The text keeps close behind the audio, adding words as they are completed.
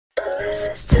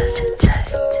This is just a touch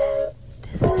check.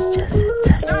 This is just a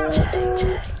touch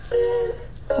check.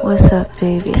 What's up,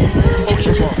 baby? This is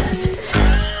just a touch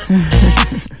check.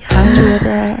 Y'all hear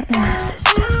that? This is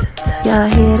just a touch. Y'all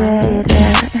hear that?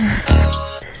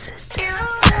 This is just a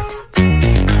touch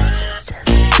check.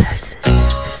 This is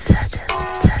just a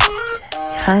touch.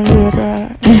 Y'all hear that?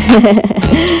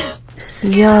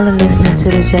 Y'all are listening to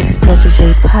the Just a Touch of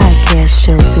J podcast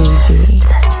show, baby.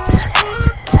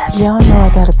 Y'all know I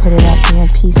gotta put it out there in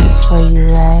pieces for you,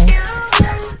 right?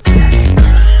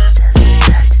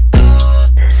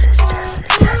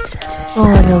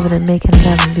 Going over to making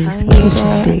love in Lee's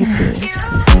kitchen, baby.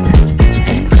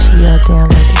 She all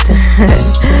down like the Just a Touch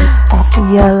of J.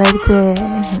 Y'all like that?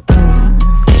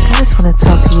 I just wanna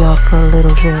talk to y'all for a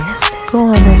little bit.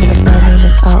 Going over to my name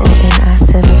is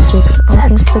RONI76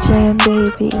 on Instagram,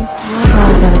 baby. I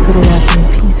gotta put it out there in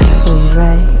pieces for you,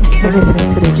 right? You're listening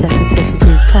to the Just a Touch of J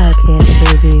podcast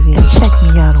show, baby. And check me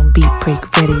out on Beat Break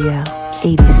Radio,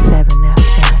 87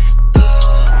 FM.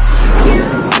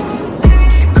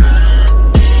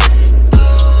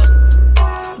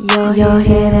 Y'all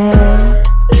hear that?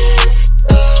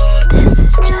 This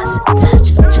is Just a Touch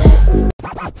of J.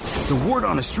 The word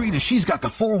on the street is she's got the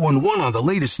 411 on the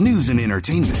latest news and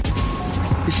entertainment.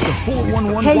 It's the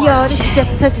 411. Hey y'all, this is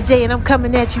Just a Touch of J, and I'm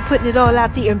coming at you, putting it all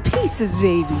out there in pieces,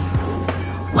 baby.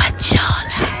 What y'all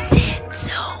out there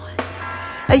doing?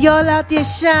 Are y'all out there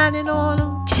shining on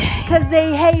them? Cause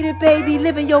they hate it, baby.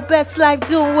 Living your best life,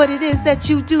 doing what it is that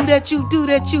you do.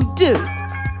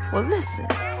 Well, listen,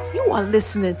 you are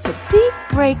listening to Beat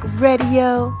Break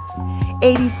Radio,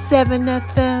 87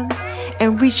 FM.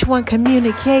 And Reach One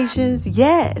Communications.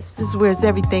 Yes, this is where it's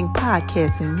everything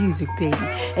podcast and music, baby.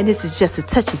 And this is Just a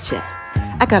Touch of Chat.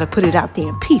 I gotta put it out there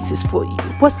in pieces for you.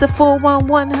 What's the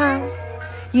 411, huh?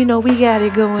 You know we got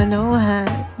it going on,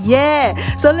 huh? Yeah.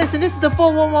 So listen, this is the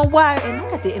 411 wire, and I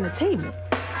got the entertainment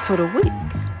for the week.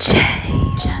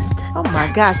 Oh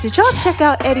my gosh, did y'all check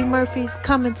out Eddie Murphy's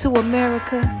Coming to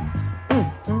America?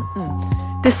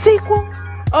 The sequel?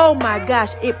 Oh my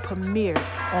gosh, it premiered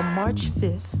on March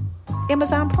 5th.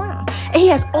 Amazon Prime. And he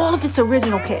has all of its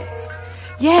original cast.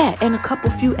 Yeah, and a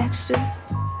few extras.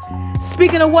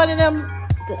 Speaking of one of them,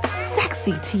 the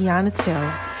sexy Tiana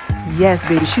Taylor. Yes,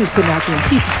 baby, she was putting out there in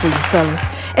pieces for you fellas.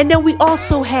 And then we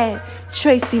also had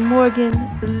Tracy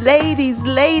Morgan. Ladies,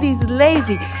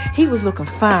 lazy. He was looking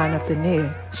fine up in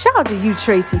there. Shout out to you,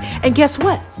 Tracy. And guess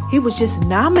what? He was just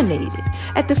nominated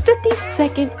at the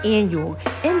 52nd Annual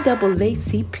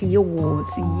NAACP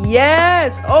Awards.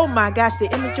 Yes! Oh my gosh,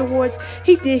 the Image Awards.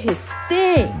 He did his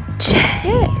thing.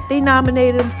 Yeah, they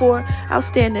nominated him for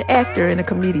Outstanding Actor in a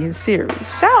Comedian Series.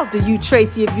 Shout out to you,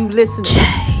 Tracy, if you listen.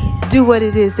 Do what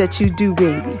it is that you do,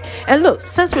 baby. And look,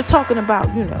 since we're talking about,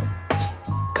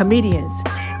 comedians,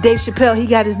 Dave Chappelle, he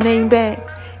got his name back.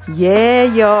 Yeah,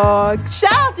 y'all.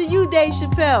 Shout out to you, Dave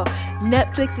Chappelle.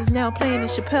 Netflix is now playing the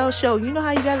Chappelle Show. You know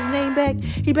how he got his name back?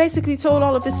 He basically told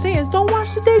all of his fans, don't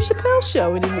watch the Dave Chappelle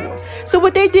Show anymore. So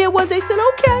what they did was they said,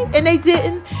 okay. And they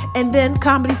didn't. And then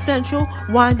Comedy Central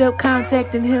wound up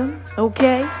contacting him.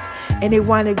 Okay. And they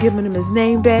wound up giving him his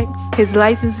name back, his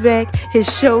license back,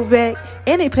 his show back.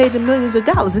 And they paid him millions of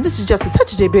dollars. And this is Just a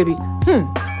Touch of J, baby.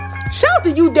 Shout out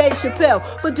to you, Dave Chappelle,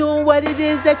 for doing what it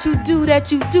is that you do,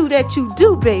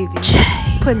 baby.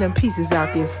 Putting them pieces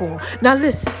out there for him. Now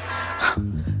listen,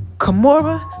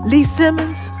 Kimora Lee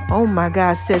Simmons, oh my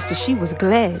God, says that she was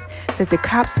glad that the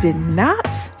cops did not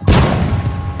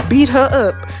beat her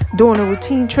up during a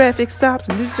routine traffic stops.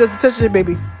 And this is Just a Touch of J,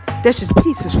 baby. That's just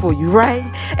pieces for you, right?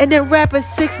 And then rapper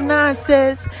 6ix9ine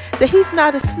says that he's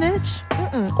not a snitch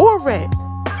or rat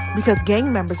because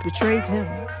gang members betrayed him.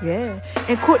 Yeah.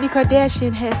 And Kourtney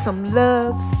Kardashian has some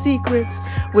love secrets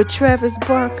with Travis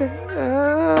Barker.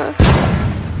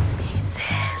 He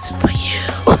says for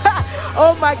you.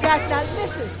 Oh my gosh. Now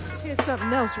listen. Here's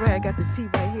something else, right? I got the tea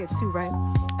right here too, right?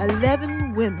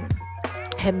 11 women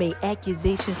have made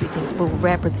accusations against both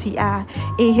rapper T.I.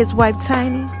 and his wife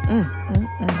Tiny.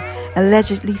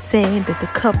 Allegedly saying that the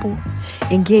couple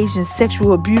engaged in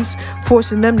sexual abuse,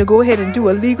 forcing them to go ahead and do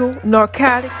illegal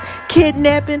narcotics,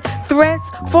 kidnapping,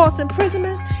 threats, false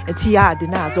imprisonment. And T.I.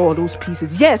 denies all those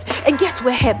pieces. Yes, and guess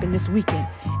what happened this weekend?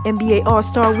 NBA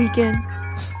All-Star Weekend.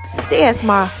 They asked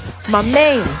my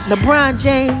man, LeBron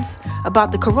James,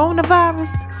 about the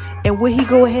coronavirus and would he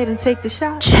go ahead and take the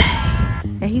shot?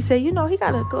 And he said, he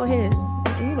got to go ahead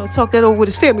and, talk that over with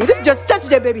his family. This is Just a Touch of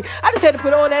That, baby. I just had to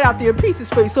put all that out there in pieces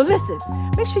for you. So listen,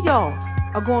 make sure y'all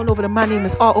are going over to my name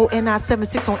is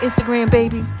RONI76 on Instagram,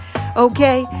 baby.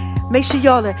 Okay? Make sure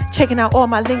y'all are checking out all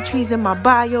my link trees in my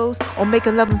bios on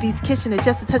Making Love and V's Kitchen, the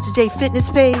Just a Touch of J fitness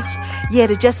page. Yeah,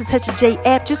 the Just a Touch of J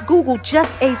app. Just Google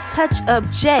Just a Touch of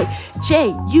J.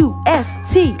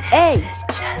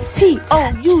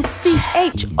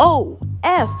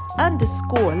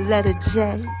 JUSTATOUCHOF_letter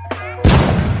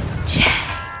J.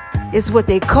 Is what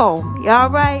they call me. All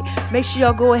right? Make sure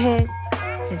y'all go ahead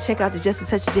and check out the Just a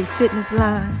Touch of J fitness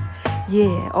line.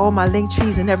 Yeah, all my link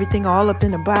trees and everything all up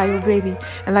in the bio, baby.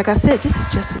 And like I said, this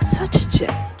is Just a Touch of J.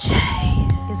 J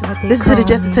is what they Listen call to the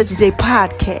Just a me. Touch of J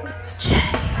podcast. J.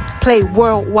 Play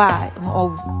worldwide on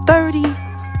over 30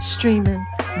 streaming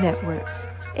networks.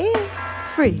 And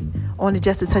free on the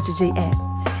Just a Touch of J app.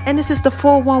 And this is the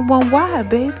 411Y,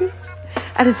 baby.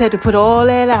 I just had to put all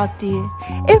that out there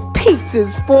in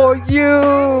pieces for you.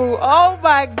 Oh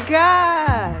my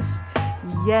gosh.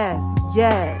 Yes.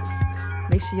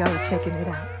 Make sure y'all are checking it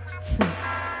out.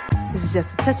 This is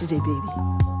Just a Touch of J, baby.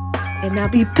 And I'll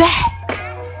be back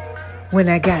when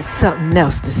I got something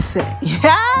else to say.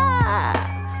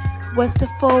 What's the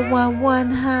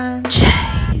 411, hon? J.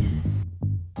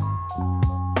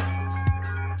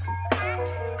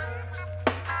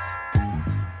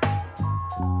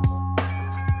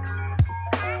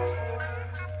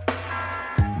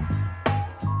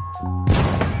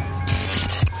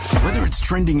 Whether it's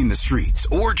trending in the streets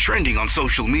or trending on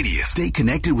social media, stay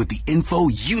connected with the info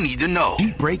you need to know.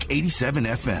 Beat Break 87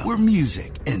 FM, where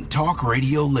music and talk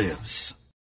radio lives.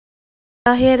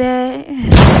 Y'all hear that?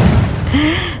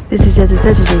 This is Just a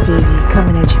Touch of J, baby.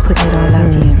 Coming at you, putting it all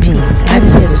out there in peace. I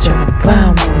just had to drop a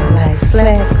bomb on them like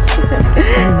flex.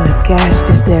 Oh my gosh,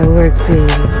 this that work,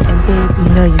 baby. And baby, you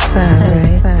know you fine,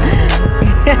 right?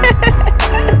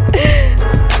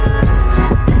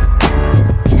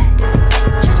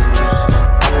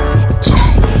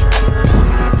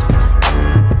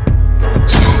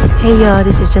 Hey y'all,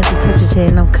 this is Just a Touch of J,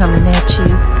 and I'm coming at you,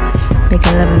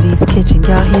 Making Love in V's Kitchen.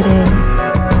 Y'all hear that?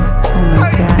 Oh my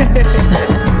gosh.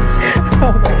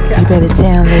 Oh my God. You better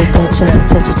download that Just a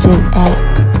Touch of J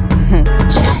app.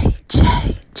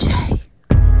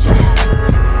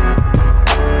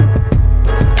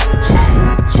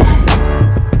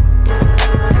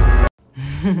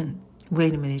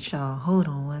 Wait a minute, y'all. Hold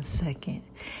on 1 second.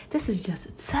 This is Just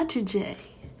a Touch of J.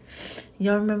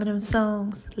 Y'all remember them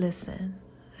songs? Listen,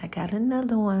 I got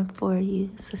another one for you,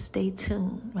 so stay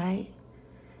tuned, right?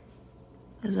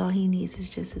 Because all he needs is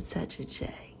just a touch of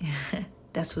J.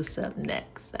 That's what's up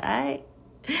next, all right?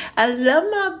 I love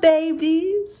my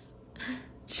babies.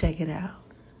 Check it out.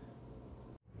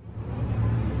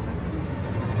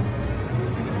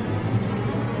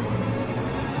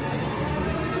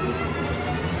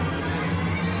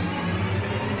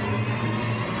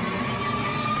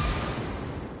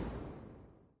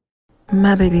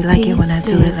 My baby like it when I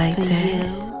do it like that.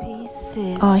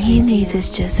 All he needs is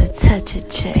just a touch of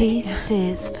J.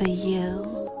 Pieces for you.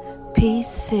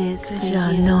 Pieces for you.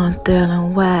 Y'all know I'm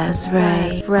thrilling wise,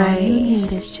 right? All you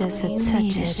need is just a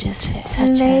touch of J.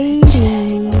 Ladies,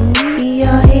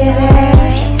 y'all hear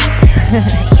that?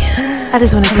 I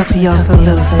just want to talk to y'all for a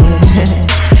little bit.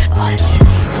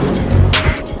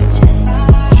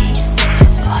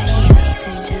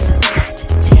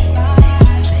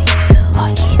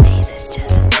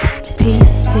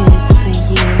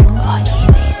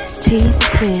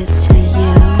 Pieces for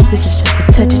you. This is just a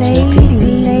touch of J,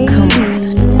 baby. Come on.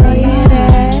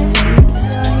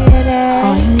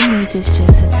 All you need is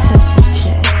just a touch of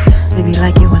J. Baby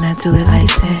like it when I do it like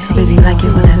that. Baby like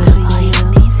it when I do it.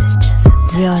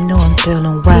 Y'all know I'm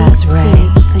feeling wise,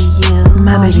 right?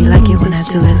 My baby like it when I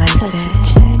do it like that.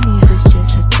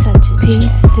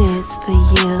 Pieces for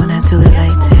you. When I do it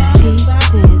like that.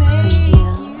 Pieces for you.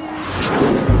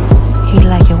 He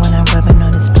like it when I'm rubbing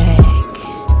on his back.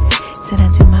 Then I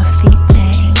do my feet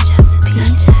thing.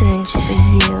 Pieces for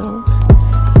you.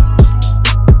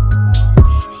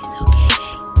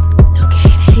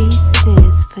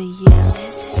 Pieces for you.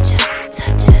 This is just a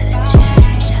touch of the J.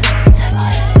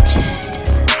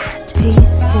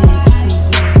 Pieces for you.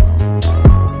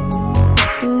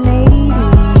 Ladies,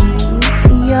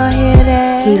 y'all hear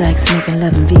that? He likes making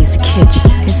love in V's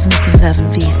kitchen. It's making love in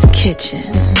V's kitchen.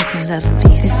 It's making love in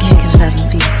V's kitchen. It's making love in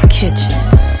V's kitchen.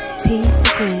 Pieces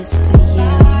for you.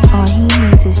 All he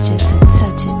needs is just a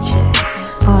touch of J.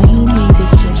 All he needs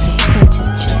is just a touch of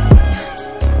J.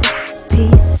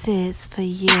 Pieces for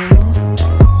you.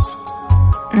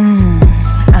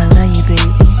 I love you,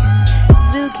 baby.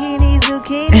 Zucchini.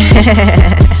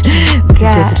 This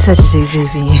is just a touch of J,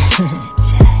 baby.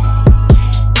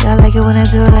 Y'all like it when I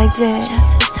do it like that?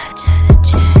 Just a touch of the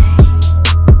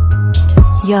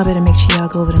J. Y'all better make sure y'all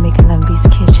go over to Making Love in V's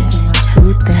kitchen. My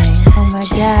food thing. Oh my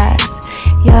gosh.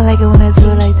 Y'all like it when I do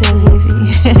it like that, baby.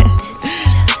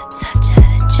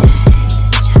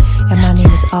 And my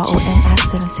name is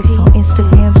RONI76 on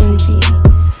Instagram, baby.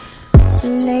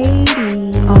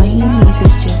 Lady, all he needs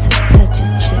is just a touch of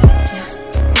check.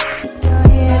 Y'all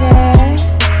hear that?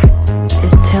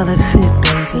 It's tell it fit,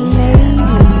 baby.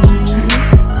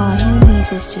 Ladies, all he needs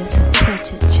is just a touch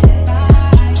of check.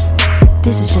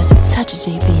 This is just a touch of J,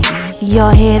 baby.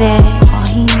 Y'all hear that? All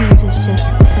he needs is just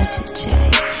a touch of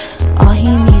check. All he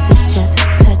needs is just a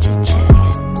touch of check.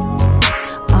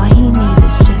 All he needs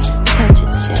is just a touch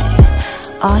of check.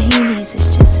 All he needs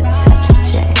is just a touch of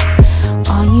check.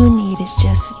 All you need is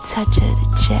just a touch of the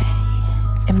J.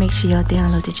 And make sure y'all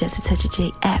download the Just a Touch of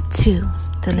J app too.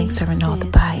 The links are in all the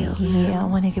bios. Yeah, I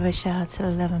want to give a shout out to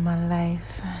the love of my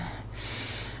life.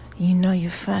 You know you're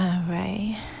fine,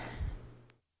 right?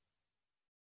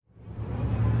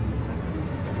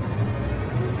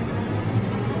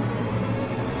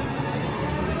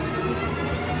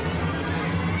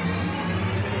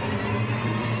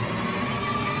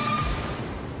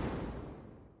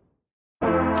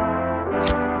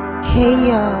 Hey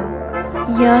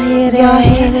y'all hear that? Y'all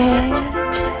hear that?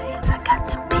 I got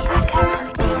the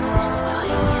pieces for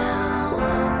you.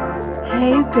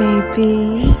 Hey baby,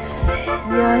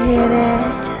 y'all hear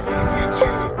that?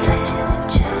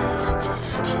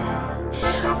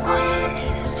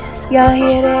 Y'all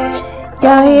hear that?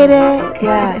 Y'all hear that?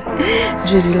 Yeah.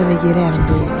 Drizzy, let me get at him,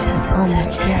 baby. Oh my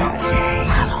gosh.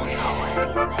 I don't know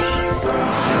what these pieces.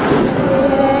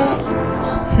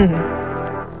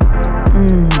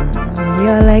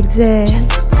 Y'all like that?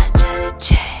 Just a touch of the J,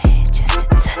 just a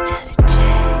touch of the J.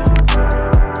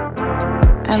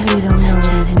 I really don't know what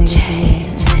these niggas be.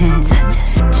 Just a touch of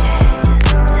the J, just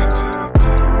a touch of the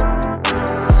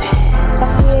J.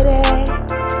 Y'all hear that?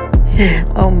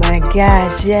 Oh my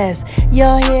gosh, yes.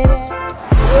 Y'all hear that?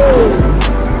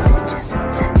 This is just a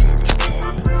touch of the J.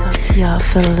 Talk to y'all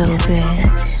for a little bit.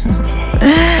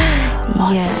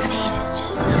 Yeah.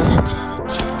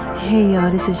 Hey y'all,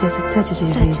 this is just a touch of J,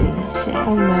 baby.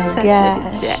 Oh my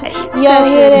gosh. Y'all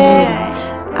hear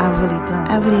that? I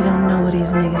really don't know where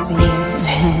these niggas be at.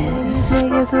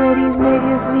 Where these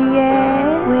niggas be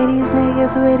at? Where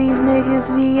these niggas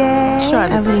be at?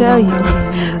 Trying to tell you. I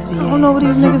don't know where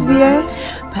these niggas be at.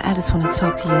 But I just want to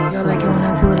talk to y'all. Y'all like it when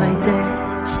I do it like that?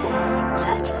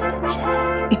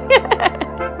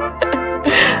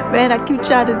 Man, I keep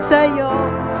trying to tell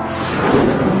y'all.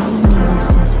 All you need is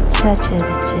just a touch of the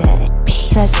J.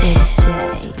 Touch of the J.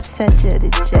 Touch of the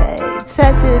J.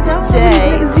 Touch of the J.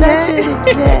 Touch of the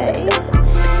J.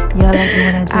 Y'all like it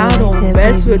when I do it like that, I don't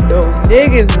mess with those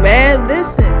niggas, man.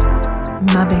 Listen.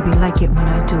 My baby like it when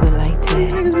I do it like that.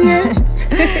 Niggas be at.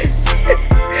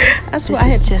 That's why I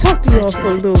had to talk to y'all for a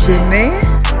little bit, man.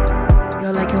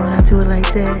 Y'all like it when I do it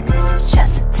like that? This is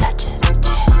just a touch of the J.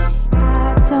 I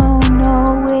don't know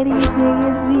where these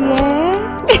niggas be at.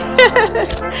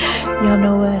 Y'all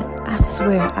know what? I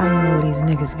swear I don't know where these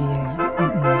niggas be at.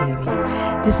 Baby.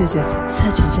 This is just a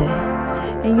touch of J.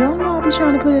 And y'all know I'll be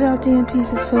trying to put it out there in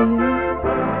pieces for you.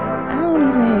 I don't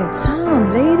even have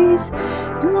time, ladies.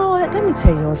 You know what? Let me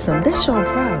tell y'all something. That's your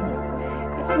problem.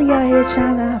 Y'all be out here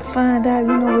trying to find out,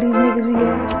 you know where these niggas be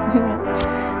at.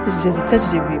 This is just a touch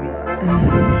of J, baby. I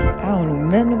don't know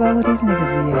nothing about where these niggas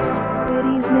be at. Where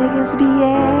these niggas be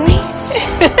at?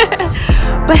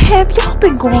 But have y'all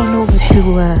been going over to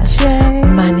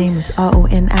my name is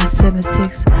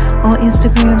RONI76 on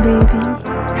Instagram, baby?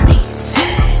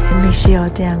 And make sure y'all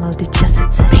download the Just a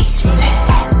Touch of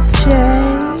J.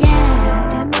 Yeah.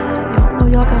 And y'all know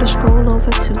y'all gotta scroll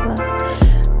over to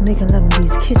Making Love in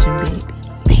B's kitchen, baby.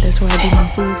 That's where I do my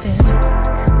food thing.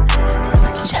 This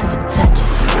is just a touch of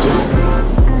the J.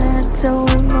 I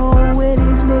don't know where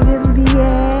these niggas be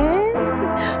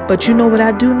at. But you know what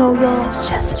I do know, y'all? This is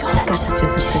just a touch of the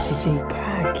Just a Touch of J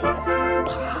podcast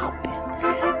popping.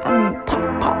 I mean, popping.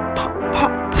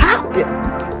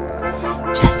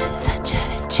 Just a touch of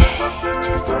the J,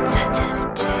 just a touch of the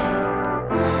J.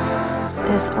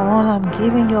 That's all I'm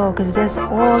giving y'all, because that's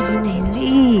all you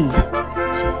need.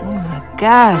 Oh my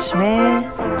gosh, man.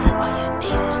 Just a touch all you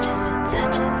need is just a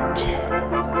touch of the J.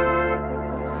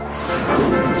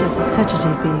 This is just a touch of J,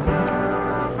 baby.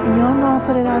 And y'all know I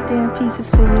put it out there in pieces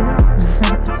for you.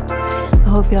 I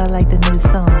hope y'all like the new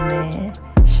song, man.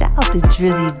 Shout out to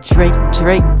Drizzy, Drake.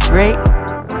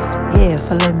 Yeah,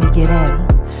 for letting me get at him.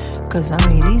 Cause I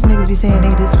mean, these niggas be saying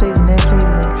they this place and that place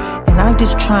and that. And I'm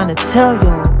just trying to tell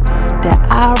y'all that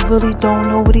I really don't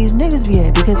know where these niggas be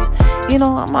at. Because, you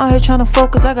know, I'm out here trying to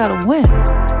focus. I gotta win.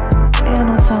 Ain't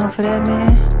no time for that,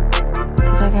 man.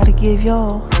 Cause I gotta give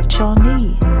y'all what y'all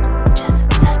need. Just a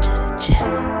touch of the J.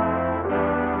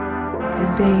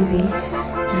 Cause baby,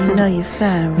 You know you're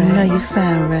fine, right? You know you're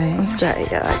fine, right? I'm sorry,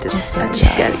 y'all. I just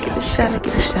gotta give a shout out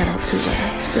to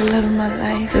the love of my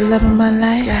life. The love of my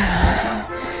life.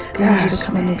 God, I need you to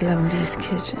come and make love in V's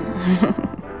kitchen.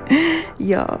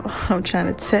 Y'all, I'm trying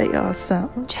to tell y'all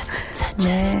something. Just a touch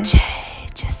of the J.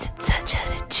 Just a touch of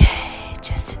the J.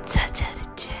 Just a touch of the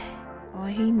J. All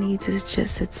he needs is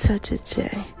just a touch of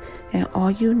J. And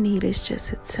all you need is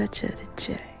just a touch of the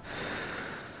J.